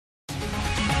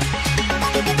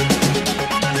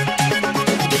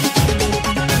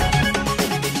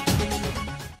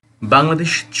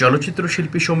বাংলাদেশ চলচ্চিত্র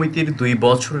শিল্পী সমিতির ২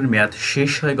 বছরের মেয়াদ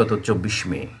শেষ হয় গত ২৪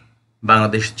 মে।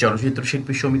 বাংলাদেশ চলচ্চিত্র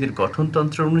শিল্পী সমিতির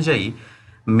গঠনতন্ত্র অনুযায়ী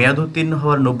মেয়াদ উত্তীর্ণ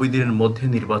হওয়ার ৯০ দিনের মধ্যে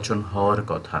নির্বাচন হওয়ার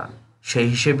কথা। সেই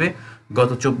হিসেবে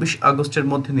গত ২৪ আগস্টের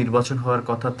মধ্যে নির্বাচন হওয়ার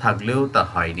কথা থাকলেও তা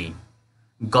হয়নি।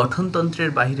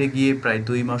 গঠনতন্ত্রের বাইরে গিয়ে প্রায়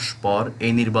 ২ মাস পর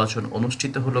এই নির্বাচন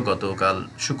অনুষ্ঠিত হলো গতকাল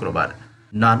শুক্রবার।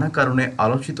 নানা কারণে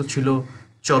আলোচিত ছিল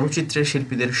চলচ্চিত্রের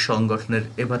শিল্পীদের সংগঠনের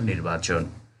এবার নির্বাচন।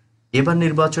 এবার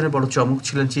নির্বাচনে বড় চমক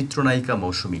ছিলেন চিত্রনায়িকা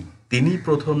মৌসুমী। তিনিই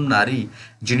প্রথম নারী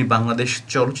যিনি বাংলাদেশ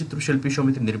চলচ্চিত্র শিল্পী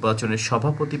সমিতির নির্বাচনে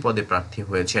সভাপতি পদে প্রার্থী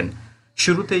হয়েছেন।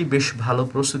 শুরুতেই বেশ ভালো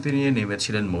প্রস্তুতি নিয়ে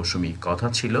নেমেছিলেন মৌসুমী। কথা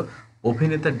ছিল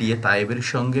অভিনেতা ডিএ তায়েবের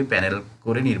সঙ্গে প্যানেল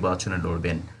করে নির্বাচনে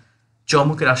লড়বেন।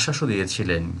 চমকের আশ্বাসও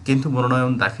দিয়েছিলেন, কিন্তু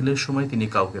মনোনয়ন দাখিলের সময় তিনি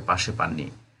কাউকে পাশে পাননি।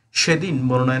 সেদিন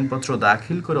মনোনয়নপত্র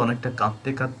দাখিল করে অনেকটা কাঁদতে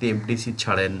কাঁদতে এফডিসি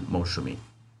ছাড়েন মৌসুমী।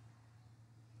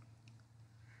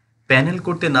 প্যানেল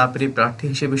করতে না পেরে প্রার্থী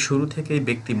হিসেবে শুরু থেকেই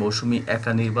ব্যক্তি মৌসুমী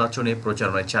একা নির্বাচনে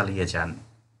প্রচারণায় চালিয়ে যান।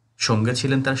 সঙ্গে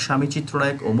ছিলেন তার স্বামী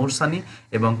চিত্রনায়ক ওমর সানি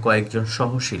এবং কয়েকজন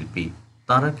সহশিল্পী।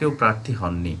 তাঁরা কেউ প্রার্থী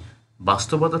হননি।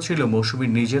 বাস্তবতা ছিল মৌসুমী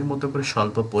নিজের মতো করে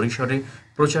স্বল্প পরিসরে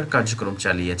প্রচার কার্যক্রম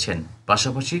চালিয়েছেন,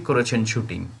 পাশাপাশি করেছেন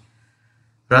শুটিং।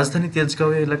 রাজধানী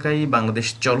তেজগাঁও এলাকায় বাংলাদেশ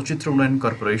চলচ্চিত্র উন্নয়ন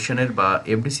কর্পোরেশনের বা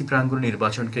এফডিসি প্রাঙ্গণ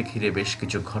নির্বাচনকে ঘিরে বেশ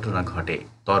কিছু ঘটনা ঘটে।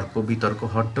 তর্ক বিতর্ক,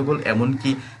 হট্টগোল,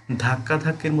 এমনকি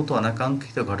ধাক্কাধাক্কির মতো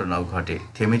অনাকাঙ্ক্ষিত ঘটনাও ঘটে।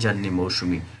 থেমে যাননি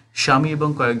মৌসুমী। স্বামী এবং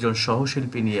কয়েকজন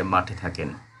সহশিল্পী নিয়ে মাঠে থাকেন।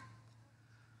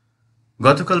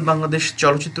 গতকাল বাংলাদেশ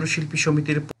চলচ্চিত্র শিল্পী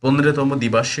সমিতির ১৫তম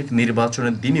দ্বিবার্ষিক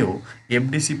নির্বাচনের দিনেও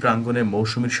এফডিসি প্রাঙ্গণে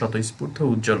মৌসুমীর স্বতঃস্ফূর্ত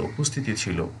উজ্জ্বল উপস্থিতি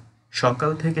ছিল।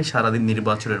 সকাল থেকে সারাদিন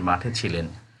নির্বাচনের মাঠে ছিলেন।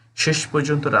 শেষ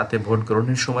পর্যন্ত রাতে ভোট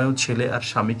গ্রহণের সময়ও ছেলে আর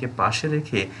স্বামীকে পাশে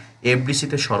রেখে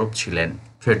এফডিসিতে সরব ছিলেন।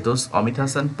 ফেরদৌস, অমিত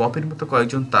হাসান, পপের মতো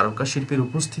কয়েকজন তারকা শিল্পীর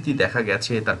উপস্থিতি দেখা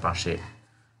গেছে তার পাশে।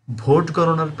 ভোট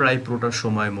গণনার প্রায় পুরোটা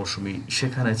সময় মৌসুমী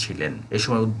সেখানে ছিলেন। এ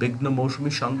সময় উদ্বিগ্ন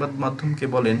মৌসুমী সংবাদ মাধ্যমকে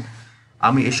বলেন,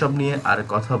 আমি এসব নিয়ে আর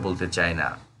কথা বলতে চাই না।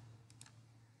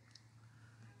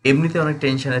 এমনিতে অনেক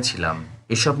টেনশনে ছিলাম।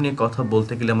 এসব নিয়ে কথা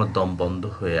বলতে গেলে আমার দম বন্ধ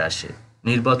হয়ে আসে।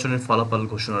 নির্বাচনের ফলাফল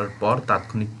ঘোষণার পর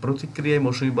তাৎক্ষণিক প্রতিক্রিয়ায়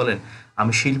মৌসুমী বলেন,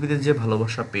 আমি শিল্পীদের যে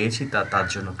ভালোবাসা পেয়েছি তা তার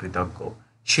জন্য কৃতজ্ঞ।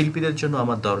 শিল্পীদের জন্য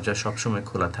আমার দরজা সবসময়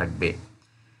খোলা থাকবে।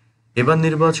 এবার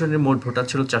নির্বাচনের মোট ভোটার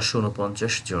ছিল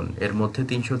 ৪৪৯ জন। এর মধ্যে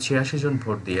 ৩৮৬ জন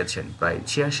ভোট দিয়েছেন। প্রায়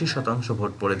 ৮৬%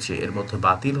 ভোট পড়েছে। এর মধ্যে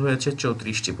বাতিল হয়েছে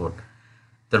 ৩৪টি ভোট।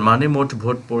 তার মানে মোট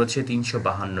ভোট পড়েছে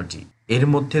 ৩৫২টি। এর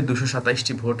মধ্যে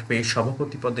 ২২৭টি ভোট পেয়ে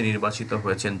সভাপতি পদে নির্বাচিত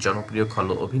হয়েছেন জনপ্রিয় খল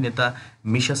অভিনেতা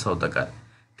মিশা সওদাগর।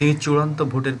 তিনি চূড়ান্ত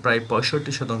ভোটের প্রায়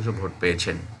 ৬৫% ভোট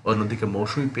পেয়েছেন। অন্যদিকে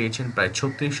মৌসুমী পেয়েছেন প্রায়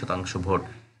 ৩৬% ভোট।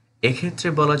 এক্ষেত্রে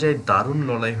বলা যায় দারুণ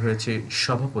লড়াই হয়েছে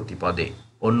সভাপতি পদে।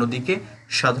 অন্যদিকে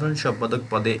সাধারণ সম্পাদক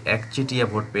পদে একচেটিয়া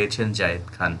ভোট পেয়েছেন জায়েদ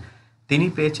খান। তিনি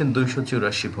পেয়েছেন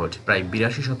 ২৮৪ ভোট, প্রায়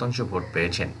 ৮২% ভোট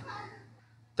পেয়েছেন।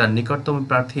 তার নিকটতম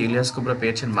প্রার্থী ইলিয়াস কোবরা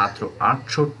পেয়েছেন মাত্র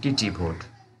 ৬৮টি ভোট,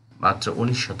 মাত্র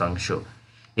 ১৯%।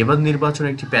 এবার নির্বাচন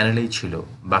একটি প্যানেলেই ছিল।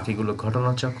 বাকিগুলো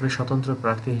ঘটনাচক্রে স্বতন্ত্র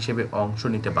প্রার্থী হিসেবে অংশ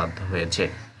নিতে বাধ্য হয়েছে।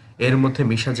 এর মধ্যে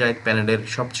মিশা জায়েদ প্যানেলের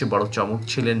সবচেয়ে বড় চমক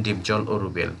ছিলেন ডিপজল ও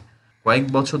রুবেল। কয়েক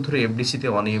বছর ধরে এফডিসিতে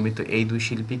অনিয়মিত এই দুই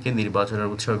শিল্পীকে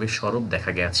নির্বাচনের উৎসবে সরব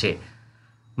দেখা গেছে।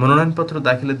 মনোনয়নপত্র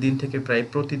দাখিলের দিন থেকে প্রায়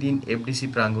প্রতিদিন এফডিসি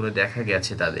প্রাঙ্গণে দেখা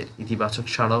গেছে তাদের। ইতিবাচক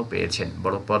সাড়াও পেয়েছেন।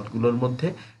 বড় পদগুলোর মধ্যে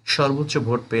সর্বোচ্চ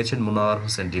ভোট পেয়েছেন মোনাওয়ার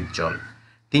হোসেন ডিপজল।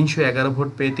 ৩১১ ভোট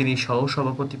পেয়ে তিনি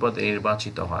সহসভাপতি পদে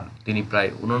নির্বাচিত হন। তিনি প্রায়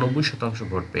 ৮৯%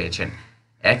 ভোট পেয়েছেন।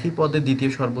 একই পদে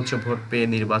দ্বিতীয় সর্বোচ্চ ভোট পেয়ে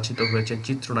নির্বাচিত হয়েছেন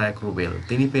চিত্রনায়ক রুবেল।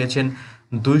 তিনি পেয়েছেন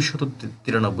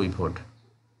 ২৯৩ ভোট।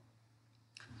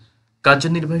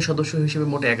 কার্যনির্বাহী সদস্য হিসেবে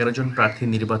মোট ১১ জন প্রার্থী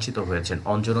নির্বাচিত হয়েছেন।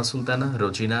 অঞ্জনা সুলতানা,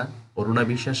 রোজিনা, অরুণা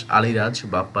বিশ্বাস, আলীরাজ,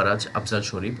 বাপ্পারাজ, আফজাল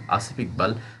শরীফ, আসিফ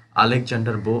ইকবাল,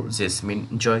 আলেকজান্ডার বো, জেসমিন,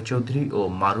 জয় চৌধুরী ও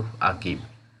মারুফ আকিব।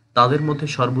 তাদের মধ্যে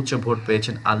সর্বোচ্চ ভোট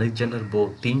পেয়েছেন আলেকজান্ডার বো,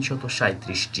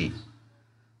 ৩৩৭টি।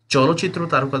 চলচ্চিত্র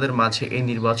তারকাদের মাঝে এই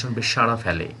নির্বাচন বেশ সাড়া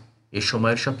ফেলে। এ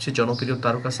সময়ের সবচেয়ে জনপ্রিয়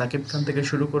তারকা সাকিব খান থেকে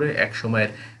শুরু করে এক সময়ের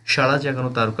সাড়া জাগানো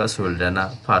তারকা সোহেল রানা,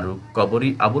 ফারুক, কবরী,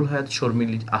 আবুল হায়াত,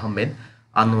 শর্মিলী আহমেদ,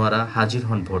 আনোয়ারা হাজির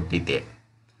হন ভোট দিতে।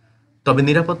 তবে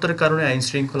নিরাপত্তার কারণে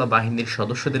আইনশৃঙ্খলা বাহিনীর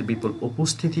সদস্যদের বিপুল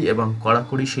উপস্থিতি এবং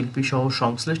কড়াকড়ি শিল্পীসহ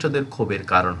সংশ্লিষ্টদের ক্ষোভের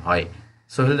কারণ হয়।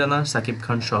 সোহেল রানা, সাকিব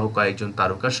খান সহ কয়েকজন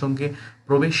তারকার সঙ্গে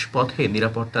প্রবেশ পথে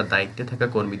নিরাপত্তার দায়িত্বে থাকা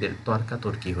কর্মীদের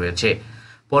তর্কাতর্কি হয়েছে।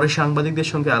 পরে সাংবাদিকদের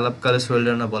সঙ্গে আলাপকালে সোহেল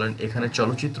রানা বলেন, এখানে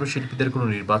চলচ্চিত্র শিল্পীদের কোনো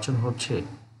নির্বাচন হচ্ছে?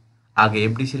 আগে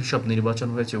এফডিসির সব নির্বাচন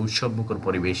হয়েছে উৎসবমুখর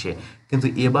পরিবেশে, কিন্তু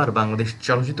এবার বাংলাদেশ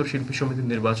চলচ্চিত্র শিল্পী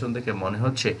সমিতির নির্বাচন দেখে মনে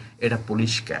হচ্ছে এটা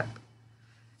পুলিশ ক্যাম্প।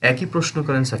 একই প্রশ্ন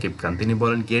করেন সাকিব খান। তিনি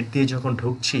বলেন, গেট দিয়ে যখন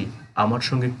ঢুকছি আমার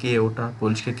সঙ্গে কে ওটা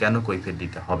পুলিশকে কেন কৈফিয়ত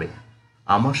দিতে হবে?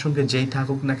 আমার সঙ্গে যেই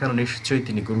থাকুক না কেন নিশ্চয়ই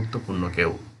তিনি গুরুত্বপূর্ণ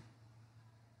কেউ।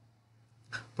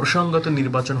 প্রসঙ্গত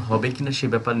নির্বাচন হবে কিনা সে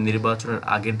ব্যাপারে নির্বাচনের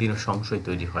আগের দিনও সংশয়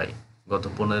তৈরি হয়। গত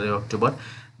 15 অক্টোবর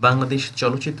বাংলাদেশ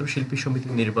চলচ্চিত্র শিল্পী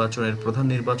সমিতির নির্বাচনের প্রধান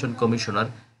নির্বাচন কমিশনার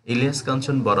ইলিয়াস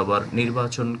কাঞ্চন বরাবর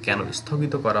নির্বাচন কেন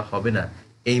স্থগিত করা হবে না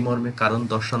এই মর্মে কারণ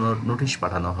দর্শানোর নোটিশ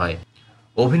পাঠানো হয়।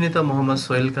 অভিনেতা মোহাম্মদ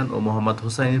সোহেল খান ও মোহাম্মদ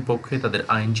হোসাইনের পক্ষে তাদের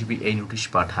আইনজীবী এই নোটিশ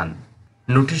পাঠান।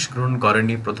 নোটিশ গ্রহণ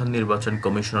করেননি প্রধান নির্বাচন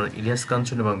কমিশনার ইলিয়াস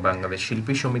কাঞ্চন এবং বাংলাদেশ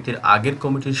শিল্পী সমিতির আগের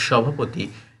কমিটির সভাপতি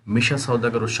মিশা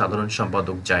সওদাগর ও সাধারণ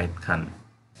সম্পাদক জায়েদ খান।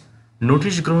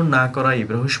 নোটিশ গ্রহণ না করায়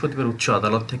বৃহস্পতিবার উচ্চ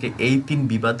আদালত থেকে এই ৩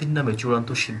 বিবাদীর নামে চূড়ান্ত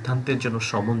সিদ্ধান্তের জন্য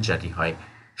সমন জারি হয়।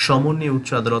 সমন নিয়ে উচ্চ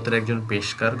আদালতের একজন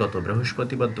পেশকার গত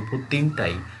বৃহস্পতিবার দুপুর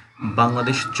 ৩টায়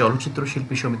বাংলাদেশ চলচ্চিত্র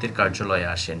শিল্পী সমিতির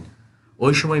কার্যালয়ে আসেন।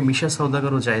 ওই সময় মিশা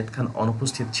সওদাগর ও জায়েদ খান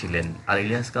অনুপস্থিত ছিলেন, আর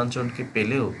ইলিয়াস কাঞ্চনকে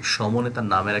পেলেও সমনে তার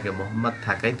নামের আগে মোহাম্মদ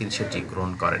থাকায় তিনি সেটি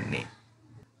গ্রহণ করেননি।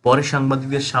 পরে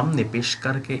সাংবাদিকদের সামনে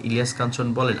পেশকারকে ইলিয়াস কাঞ্চন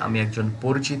বলেন, আমি একজন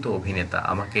পরিচিত অভিনেতা,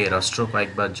 আমাকে রাষ্ট্র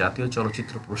কয়েকবার জাতীয়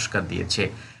চলচ্চিত্র পুরস্কার দিয়েছে,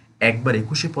 একবার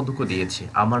 ২১ পদকও দিয়েছে,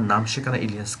 আমার নাম সেখানে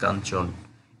ইলিয়াস কাঞ্চন।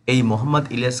 এই মোহাম্মদ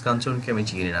ইলিয়াস কাঞ্চনকে আমি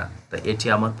চিনি না, তাই এটি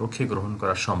আমার পক্ষে গ্রহণ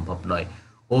করা সম্ভব নয়।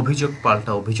 অভিযোগ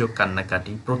পাল্টা অভিযোগ,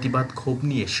 কান্নাকাটি, প্রতিবাদ, ক্ষোভ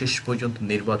নিয়ে শেষ পর্যন্ত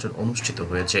নির্বাচন অনুষ্ঠিত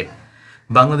হয়েছে।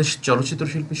 বাংলাদেশ চলচ্চিত্র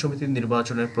শিল্পী সমিতির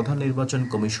নির্বাচনের প্রধান নির্বাচন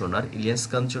কমিশনার ইলিয়াস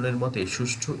কাঞ্চনের মতে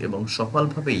সুষ্ঠু এবং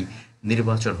সফলভাবেই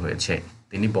নির্বাচন হয়েছে।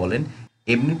 তিনি বলেন,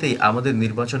 এমনিতেই আমাদের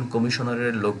নির্বাচন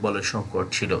কমিশনারের লোকবলের সংকট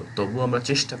ছিল, তবু আমরা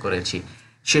চেষ্টা করেছি।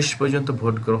 শেষ পর্যন্ত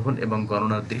ভোট গ্রহণ এবং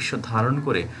গণনার দৃশ্য ধারণ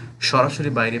করে সরাসরি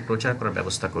বাইরে প্রচার করার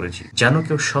ব্যবস্থা করেছি, যেন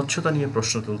কেউ স্বচ্ছতা নিয়ে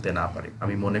প্রশ্ন তুলতে না পারে।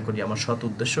 আমি মনে করি আমার সৎ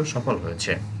উদ্দেশ্য সফল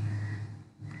হয়েছে।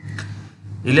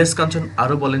 ইলিয়াস কাঞ্চন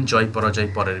আরও বলেন, জয় পরাজয়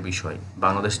পরের বিষয়।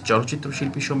 বাংলাদেশ চলচ্চিত্র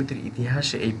শিল্পী সমিতির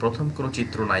ইতিহাসে এই প্রথম কোনো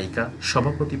চিত্রনায়িকা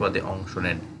সভাপতি পদে অংশ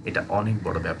নেন, এটা অনেক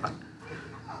বড় ব্যাপার।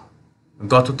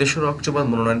 গত ৩রা অক্টোবর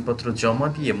মনোনয়নপত্র জমা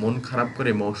দিয়ে মন খারাপ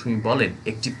করে মৌসুমী বলেন,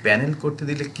 একটি প্যানেল করতে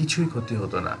দিলে কিছুই ক্ষতি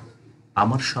হতো না।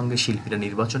 আমার সঙ্গে শিল্পীরা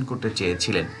নির্বাচন করতে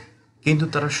চেয়েছিলেন, কিন্তু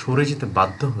তারা সরে যেতে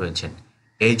বাধ্য হয়েছেন,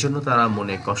 এই জন্য তারা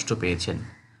মনে কষ্ট পেয়েছেন।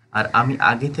 আর আমি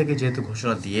আগে থেকে যেহেতু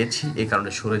ঘোষণা দিয়েছি, এ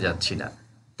কারণে সরে যাচ্ছি না।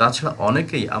 তাছাড়া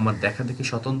অনেকেই আমার দেখাদেখি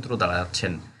স্বতন্ত্র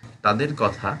দাঁড়াচ্ছেন, তাদের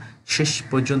কথা, শেষ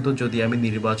পর্যন্ত যদি আমি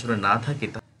নির্বাচনে না থাকি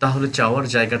তাহলে চাওয়ার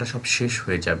জায়গাটা সব শেষ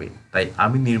হয়ে যাবে, তাই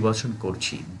আমি নির্বাচন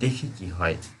করছি, দেখি কি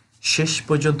হয়। শেষ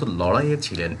পর্যন্ত লড়াইয়ে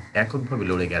ছিলেন, এককভাবে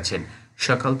লড়ে গেছেন,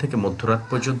 সকাল থেকে মধ্যরাত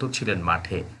পর্যন্ত ছিলেন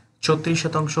মাঠে,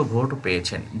 ৩৬% ভোটও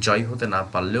পেয়েছেন। জয় হতে না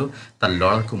পারলেও তার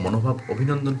লড়াকু মনোভাব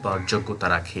অভিনন্দন পাওয়ার যোগ্যতা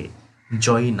রাখে।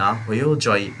 জয়ী না হয়েও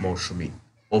জয় মৌসুমী,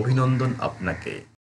 অভিনন্দন আপনাকে।